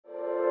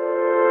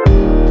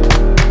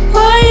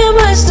Why am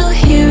I still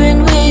here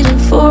and waiting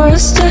for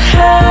us to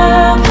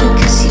happen?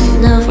 'Cause you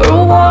never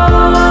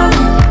wanted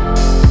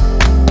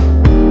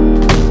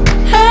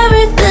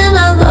everything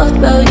I loved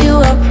about you.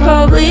 I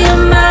probably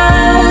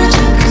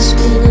imagined, 'cause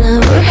we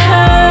never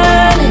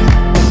had it.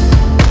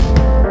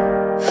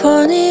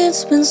 Funny,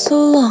 it's been so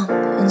long,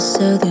 and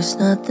so there's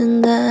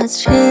nothing that's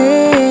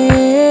changed.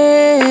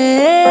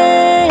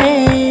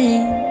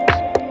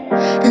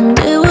 And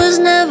it was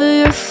never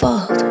your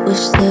fault.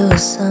 Wish there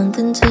was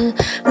something to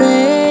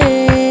blame.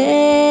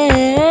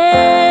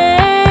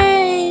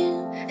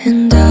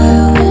 And I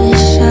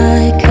wish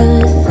I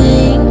could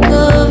think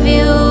of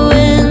you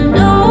and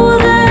know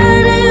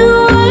that it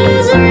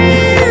was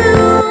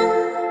real.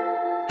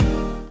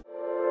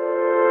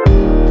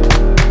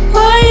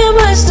 Why am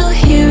I still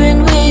here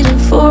and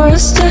waiting for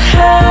us to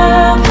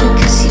happen?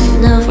 'Cause you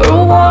never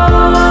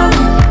wanted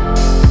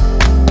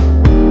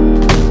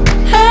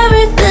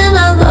everything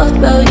I loved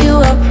about you.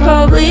 I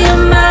probably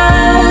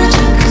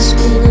imagined, 'cause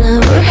we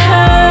never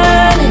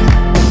had it.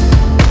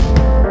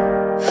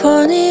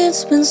 Funny,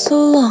 it's been so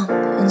long,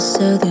 and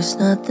so there's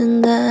nothing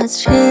that's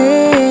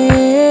changed.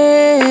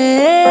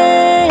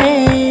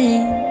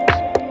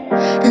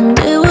 And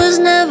it was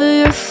never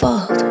your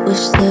fault.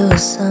 Wish there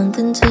was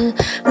something to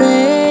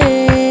blame.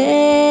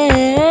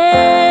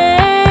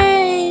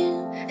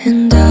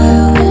 And I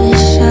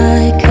wish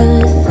I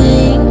could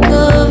think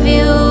of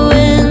you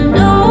and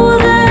know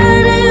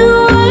that it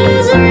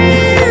was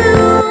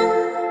real.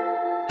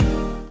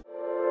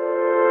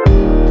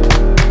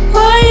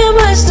 Why am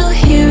I still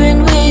here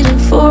and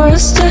waiting for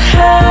us to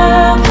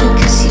happen?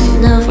 'Cause you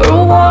never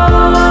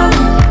wanted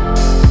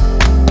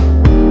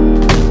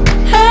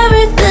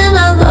everything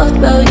I loved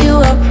about you.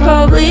 I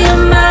probably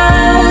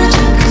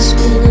imagined, 'cause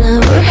we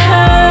never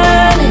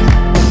had it.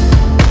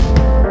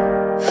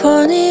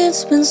 Funny,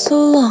 it's been so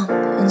long,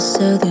 and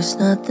so there's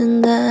nothing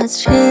that's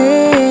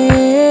changed.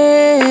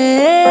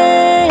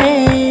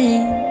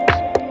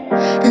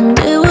 And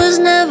it was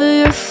never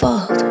your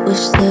fault.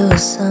 Wish there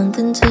was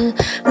something to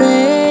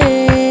blame.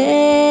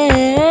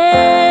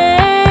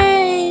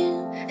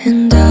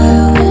 And I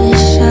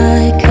wish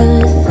I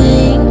could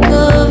think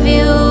of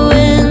you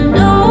and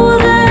know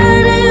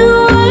that it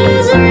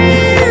was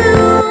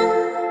real.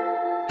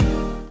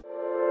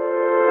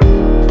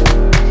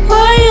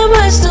 Why am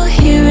I still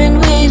here and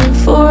waiting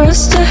for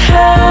us to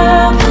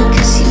happen?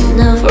 'Cause you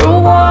never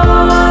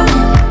wanted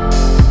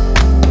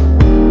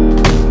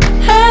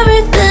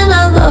everything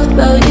I loved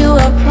about you.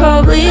 I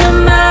probably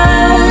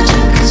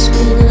imagined, 'cause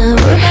we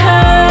never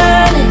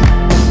had it.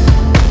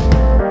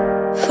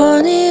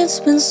 Funny, it's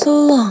been so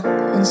long,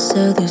 and so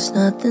there's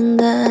nothing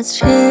that's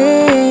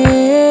changed.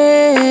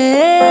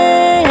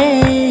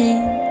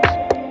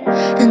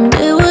 And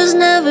it was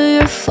never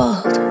your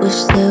fault. Wish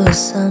there was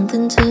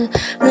something to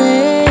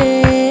blame.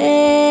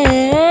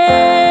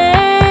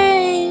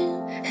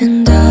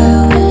 And I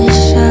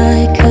wish I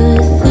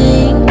could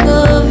think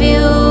of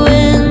you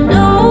and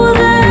know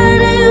that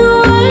it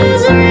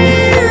was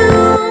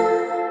real.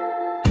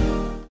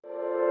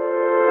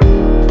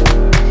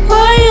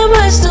 Why am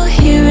I still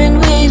here and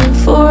waiting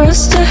for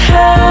us to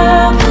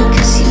happen?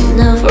 'Cause you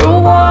never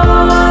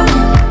wanted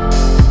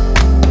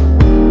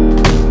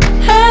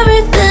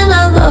everything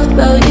I loved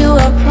about you.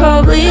 I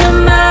probably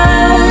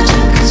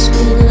imagined, 'cause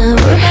we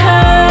never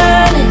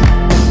had it.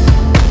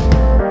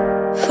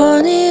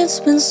 Funny, it's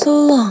been so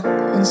long,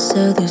 and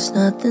so there's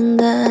nothing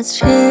that's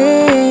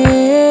changed.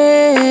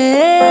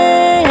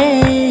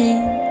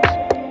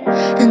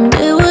 And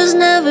it was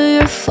never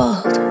your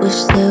fault. Wish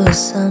there was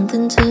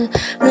something to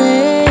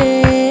blame.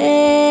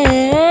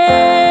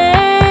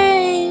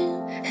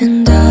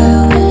 And I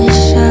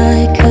wish I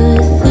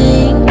could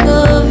think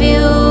of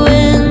you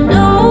and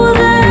know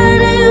that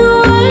it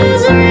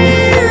was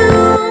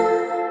real.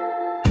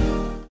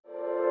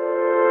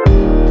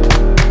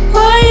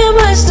 Why am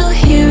I still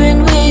here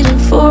and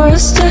waiting for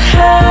us to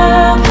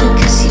happen?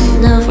 'Cause you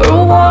never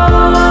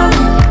wanted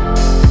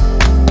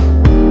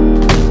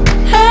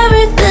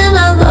everything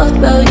I loved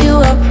about you.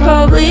 I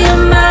probably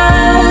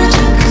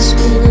imagined, 'cause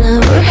we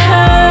never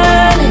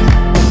had it.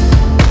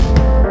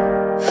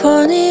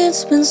 Funny,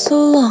 it's been so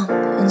long,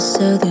 and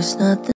so there's nothing